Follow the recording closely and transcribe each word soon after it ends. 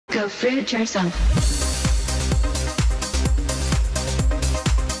feel free to try some.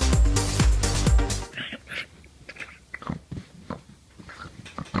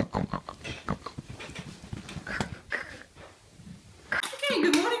 Okay,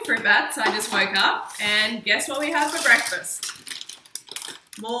 good morning, fruit bats. I just woke up and guess what we have for breakfast?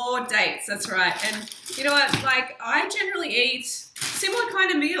 More dates, that's right. And you know what, like I generally eat similar kind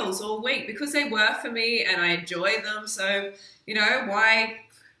of meals all week because they work for me and I enjoy them. So, you know, why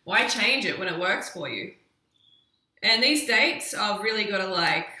change it when it works for you? And these dates, I've really got to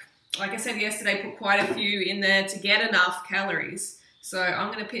like I said yesterday, put quite a few in there to get enough calories. So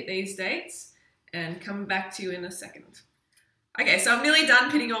I'm going to pick these dates and come back to you in a second. Okay, so I'm nearly done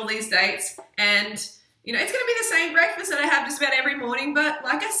pitting all these dates and you know, it's going to be the same breakfast that I have just about every morning, but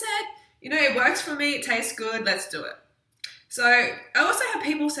like I said, you know, it works for me, it tastes good, let's do it. So I also have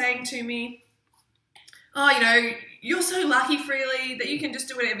people saying to me, oh, you know, you're so lucky, Freelee, that you can just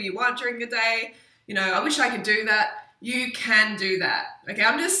do whatever you want during the day. You know, I wish I could do that. You can do that. Okay,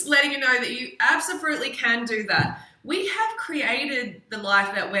 I'm just letting you know that you absolutely can do that. We have created the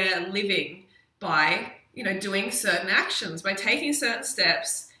life that we're living by, you know, doing certain actions, by taking certain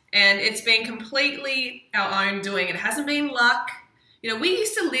steps. And it's been completely our own doing. It hasn't been luck. You know, we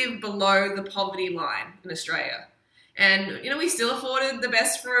used to live below the poverty line in Australia. And, you know, we still afforded the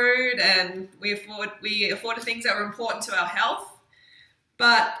best fruit and we afforded things that were important to our health.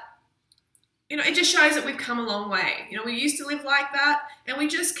 But, you know, it just shows that we've come a long way. You know, we used to live like that and we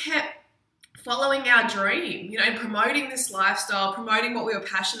just kept following our dream, you know, and promoting this lifestyle, promoting what we were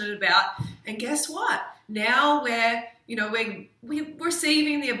passionate about. And guess what? Now we're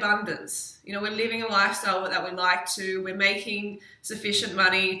receiving the abundance. You know, we're living a lifestyle that we like to. We're making sufficient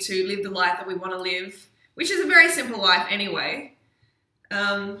money to live the life that we want to live, which is a very simple life anyway.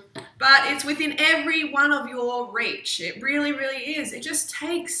 But it's within every one of your reach. It really, really is. It just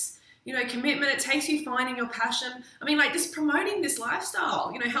takes, you know, commitment. It takes you finding your passion. I mean, like just promoting this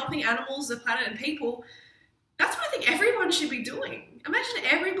lifestyle, you know, helping animals, the planet, and people. That's what I think everyone should be doing. Imagine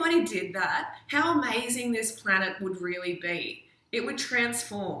everybody did that. How amazing this planet would really be. It would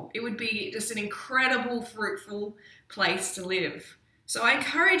transform. It would be just an incredible, fruitful place to live. So I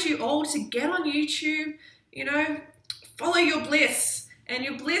encourage you all to get on YouTube, you know, follow your bliss. And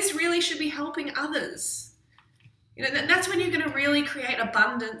your bliss really should be helping others. You know, that's when you're going to really create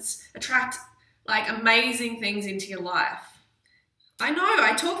abundance, attract like amazing things into your life. I know,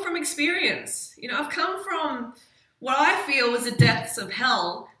 I talk from experience. You know, I've come from what I feel was the depths of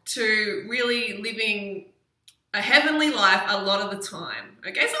hell to really living a heavenly life a lot of the time.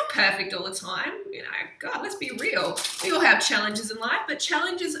 Okay, it's not perfect all the time. You know, God, let's be real. We all have challenges in life, but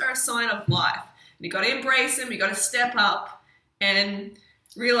challenges are a sign of life. And you've got to embrace them, you've got to step up and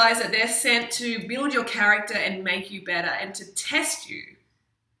realize that they're sent to build your character and make you better and to test you.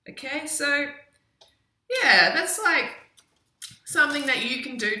 Okay, so yeah, that's like something that you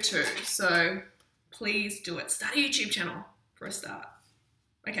can do too. So please do it. Start a YouTube channel for a start.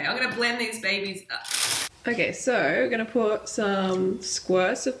 Okay, I'm gonna blend these babies up. Okay, so we're gonna put some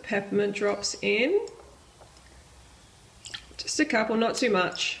squirts of peppermint drops in. Just a couple, not too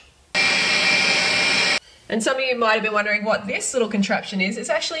much. And some of you might have been wondering what this little contraption is. It's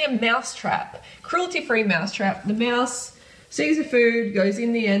actually a mouse trap, cruelty-free mouse trap. The mouse sees the food, goes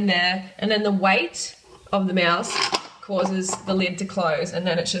in the end there, and then the weight of the mouse causes the lid to close, and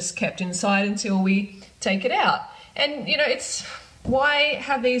then it's just kept inside until we take it out. And you know, it's why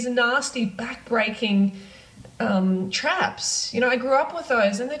have these nasty back-breaking traps? You know, I grew up with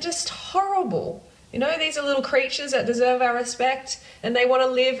those and they're just horrible. You know, these are little creatures that deserve our respect and they want to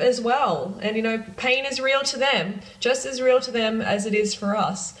live as well. And you know, pain is real to them, just as real to them as it is for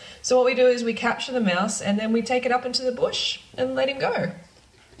us. So what we do is we capture the mouse and then we take it up into the bush and let him go.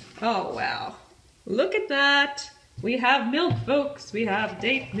 Oh wow, look at that. We have milk, folks. We have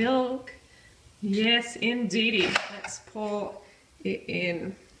date milk. Yes, indeedy. Let's pour it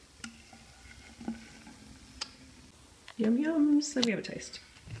in. Yum yums. Let me have a taste.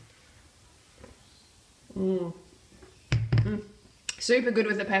 Super good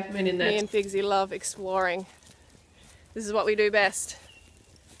with the peppermint in there. Me and Figsy love exploring. This is what we do best.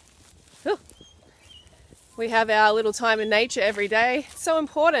 Oh. We have our little time in nature every day. It's so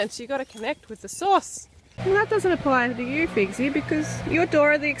important. You've got to connect with the source. Well, that doesn't apply to you, Figsy, because you're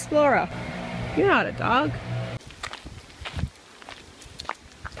Dora the Explorer. You're not a dog.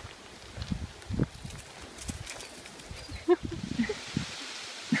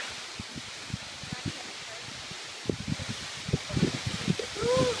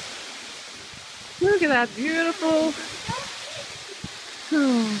 Look at that beautiful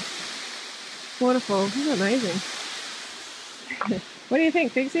waterfall. Isn't that amazing? What do you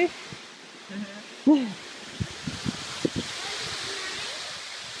think, Pixie?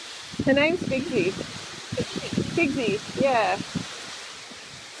 Her name's Pixie. Pixie, yeah.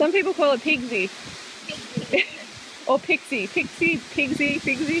 Some people call it Pigsy. Or Pixie. Pixie, Pigsy,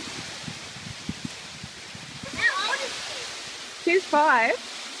 Pigsy. How old is she? She's 5.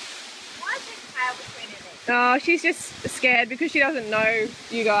 Why is there a tail between her legs? Oh, she's just scared because she doesn't know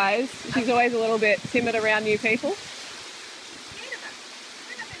you guys. She's always a little bit timid around new people. Scared of her.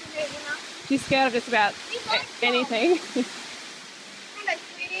 We're not going to hurt you, Mum. She's scared of just about anything. Hello,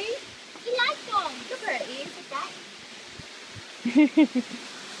 sweetie. You like dogs. Look at her ears, look at that.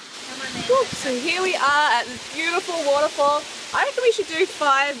 Come on, then. So here we are at this beautiful waterfall. I reckon we should do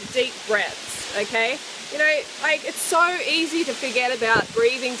 5 deep breaths, okay? You know, like, it's so easy to forget about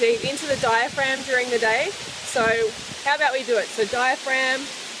breathing deep into the diaphragm during the day. So how about we do it? So diaphragm,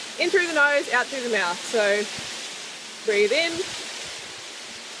 in through the nose, out through the mouth. So breathe in.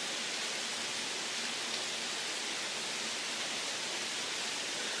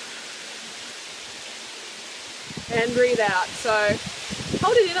 And breathe out. So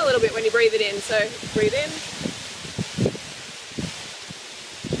hold it in a little bit when you breathe it in. So breathe in.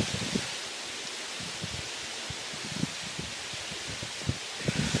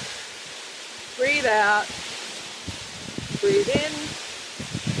 Breathe out. Breathe in.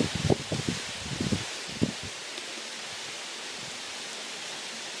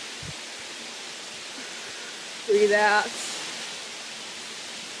 Breathe out.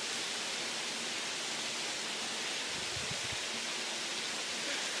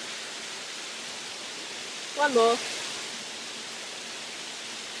 One more.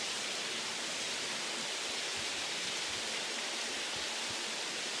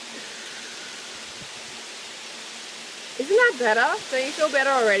 Isn't that better? Don't you feel better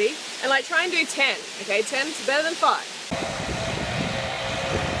already? And like, try and do 10, okay? 10 is better than 5.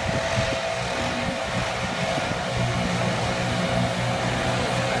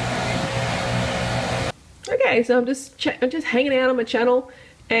 Okay, so I'm just hanging out on my channel,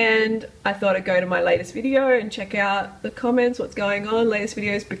 and I thought I'd go to my latest video and check out the comments, what's going on. Latest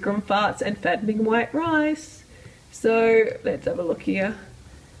videos, Bikram farts and fattening white rice. So let's have a look here.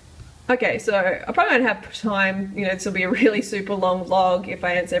 Okay, so I probably won't have time, you know, this will be a really super long vlog if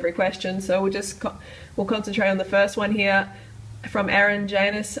I answer every question, so we'll concentrate on the first one here from Aaron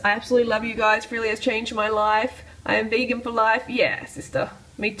Janus. I absolutely love you guys. Freelee has changed my life. I am vegan for life. Yeah, sister,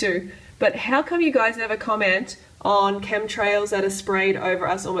 me too. But how come you guys never comment on chemtrails that are sprayed over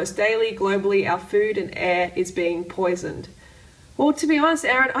us almost daily? Globally, our food and air is being poisoned. Well, to be honest,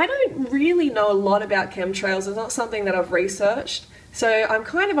 Aaron, I don't really know a lot about chemtrails. It's not something that I've researched. So I'm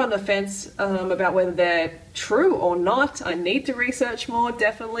kind of on the fence about whether they're true or not. I need to research more,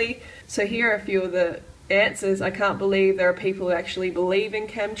 definitely. So here are a few of the answers. I can't believe there are people who actually believe in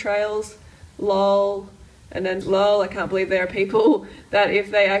chemtrails. Lol. And then lol, I can't believe there are people that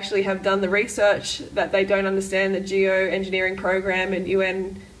if they actually have done the research that they don't understand the geoengineering program and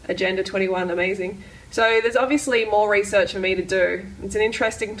UN Agenda 21. Amazing. So there's obviously more research for me to do. It's an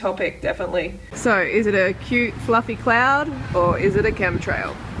interesting topic, definitely. So is it a cute fluffy cloud or is it a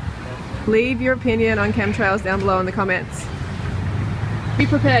chemtrail? Leave your opinion on chemtrails down below in the comments. Be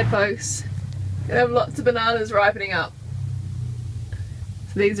prepared, folks. Gonna have lots of bananas ripening up.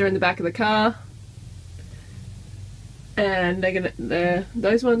 So these are in the back of the car. And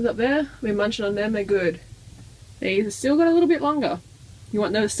those ones up there, I've been munching on them, they're good. These have still got a little bit longer. You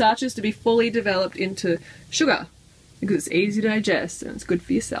want those starches to be fully developed into sugar because it's easy to digest and it's good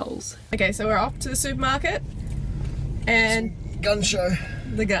for your cells. Okay, so we're off to the supermarket and Gun show.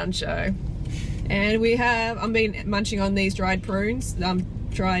 The gun show. And I've been munching on these dried prunes,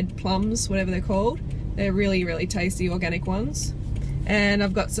 dried plums, whatever they're called. They're really, really tasty organic ones. And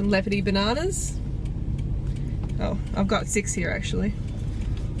I've got some leopardy bananas. Oh, I've got 6 here actually.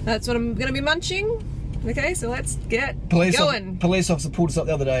 That's what I'm gonna be munching. Okay, so let's get going. Police officer pulled us up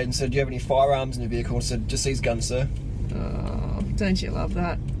the other day and said, do you have any firearms in your vehicle? And said, just these guns, sir. Oh, don't you love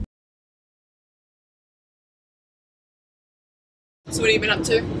that? So what have you been up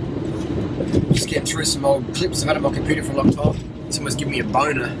to? Just getting through some old clips. I've had on my computer for a long time. Someone's giving me a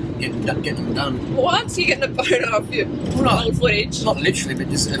boner getting them done. What? You're getting a boner off your old footage? Not literally, but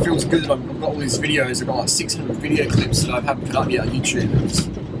just it feels good that I've got all these videos. I've got like 600 video clips that I haven't put up yet on YouTube. And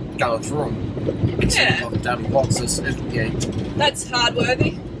just going through them. Yeah. Like a daily vlog, so yeah. That's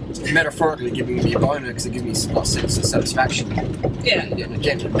hard-worthy. Metaphorically giving me a boner because it gives me some sense of satisfaction. Yeah. And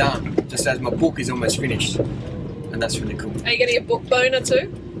getting it done. Just as my book is almost finished. And that's really cool. Are you getting a book boner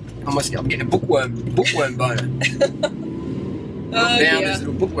too? I'm getting a bookworm boner. Oh Down dear. this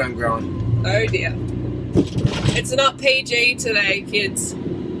little bookworm growing. Oh dear. It's not PG today, kids.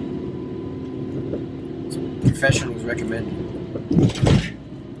 Professionals recommended.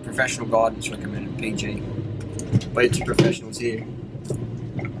 Professional guidance recommended PG. But it's professionals here.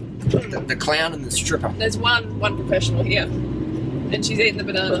 The clown and the stripper. There's one professional here, and she's eating the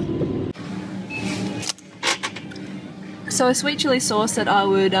banana. So a sweet chili sauce that I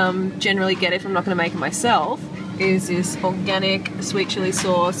would generally get if I'm not going to make it myself is this organic sweet chili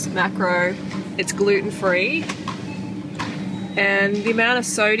sauce, macro. It's gluten-free, and the amount of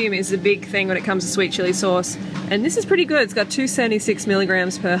sodium is the big thing when it comes to sweet chili sauce. And this is pretty good. It's got 276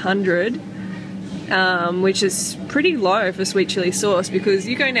 milligrams per 100, which is pretty low for sweet chili sauce, because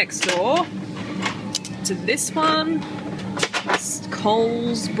you go next door to this one, it's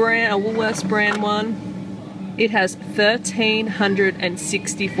Coles brand, a Woolworths brand one. It has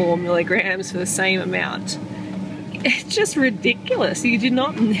 1,364 milligrams for the same amount. It's just ridiculous. You do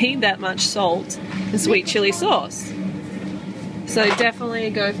not need that much salt in sweet chili sauce. So definitely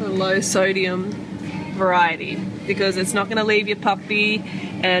go for the low sodium variety, because it's not going to leave you puffy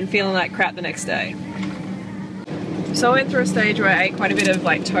and feeling like crap the next day. So I went through a stage where I ate quite a bit of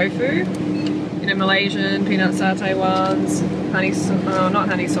like tofu, you know, Malaysian peanut satay ones, honey, not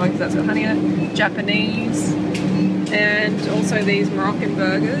honey soy because that's got honey in it, Japanese, and also these Moroccan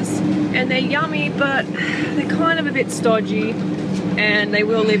burgers. And they're yummy, but they're kind of a bit stodgy, and they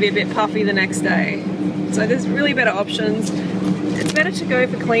will leave you a bit puffy the next day. So there's really better options. It's better to go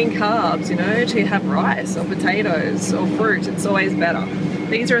for clean carbs, you know, to have rice or potatoes or fruit. It's always better.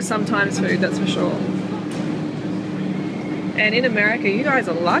 These are a sometimes food, that's for sure. And in America, you guys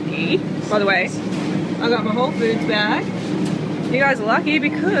are lucky. By the way, I got my Whole Foods bag. You guys are lucky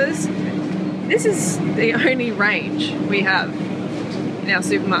because this is the only range we have in our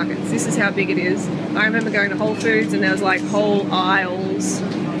supermarkets. This is how big it is. I remember going to Whole Foods and there was like whole aisles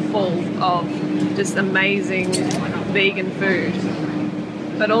full of just amazing vegan food.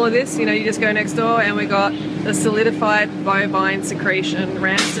 But all of this, you know, you just go next door and we got the solidified bovine secretion,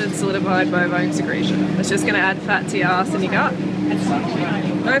 rancid solidified bovine secretion. It's just going to add fat to your ass and your gut.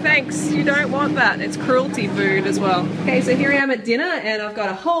 No thanks, you don't want that. It's cruelty food as well. Okay, so here I am at dinner and I've got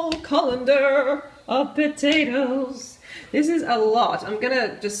a whole colander of potatoes. This is a lot. I'm going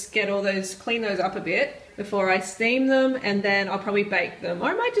to just get all those, clean those up a bit before I steam them, and then I'll probably bake them. Or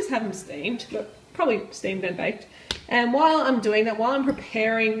I might just have them steamed, but probably steamed and baked. And while I'm doing that, while I'm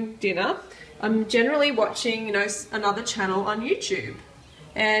preparing dinner, I'm generally watching, you know, another channel on YouTube.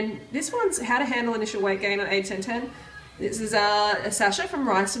 And this one's How to Handle Initial Weight Gain on 8-10-10. This is Sasha from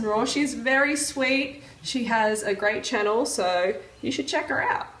Rice and Raw. She's very sweet. She has a great channel, so you should check her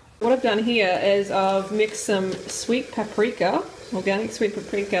out. What I've done here is I've mixed some sweet paprika, organic sweet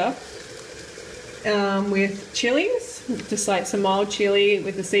paprika, with chilies, just like some mild chili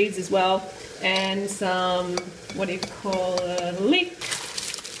with the seeds as well, and some, what do you call a leek?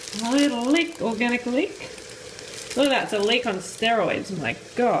 A little leek, organic leek. Look at that, it's a leek on steroids, my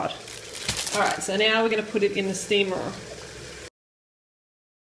God. Alright, so now we're going to put it in the steamer.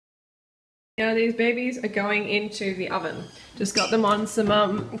 Now these babies are going into the oven. Just got them on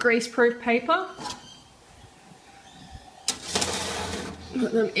some grease-proof paper.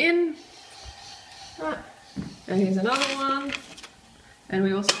 Put them in. Right. And here's another one. And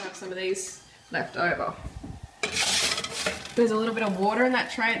we also have some of these left over. There's a little bit of water in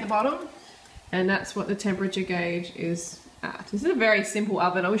that tray at the bottom, and that's what the temperature gauge is at. This is a very simple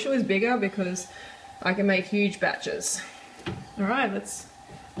oven. I wish it was bigger because I can make huge batches. Alright, let's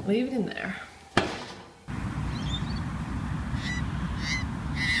leave it in there.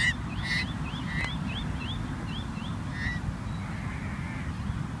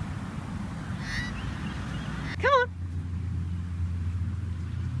 Come on.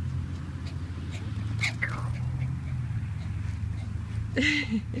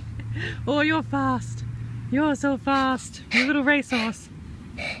 Oh, you're fast. You're so fast. You little racehorse.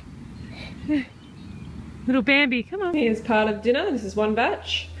 Little Bambi, come on. Here's part of dinner. This is one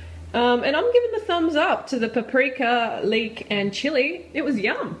batch. And I'm giving the thumbs up to the paprika, leek, and chili. It was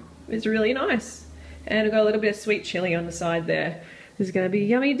yum. It's really nice. And I've got a little bit of sweet chili on the side there. This is going to be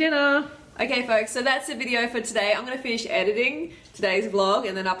yummy dinner. Okay, folks, so that's the video for today. I'm going to finish editing today's vlog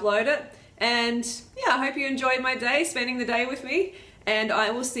and then upload it. And yeah, I hope you enjoyed my day, spending the day with me. And I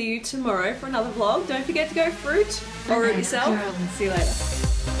will see you tomorrow for another vlog. Don't forget to go fruit or root yourself. See you later.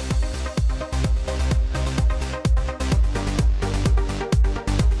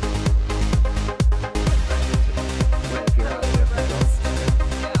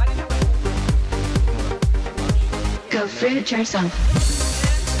 Go fruit yourself.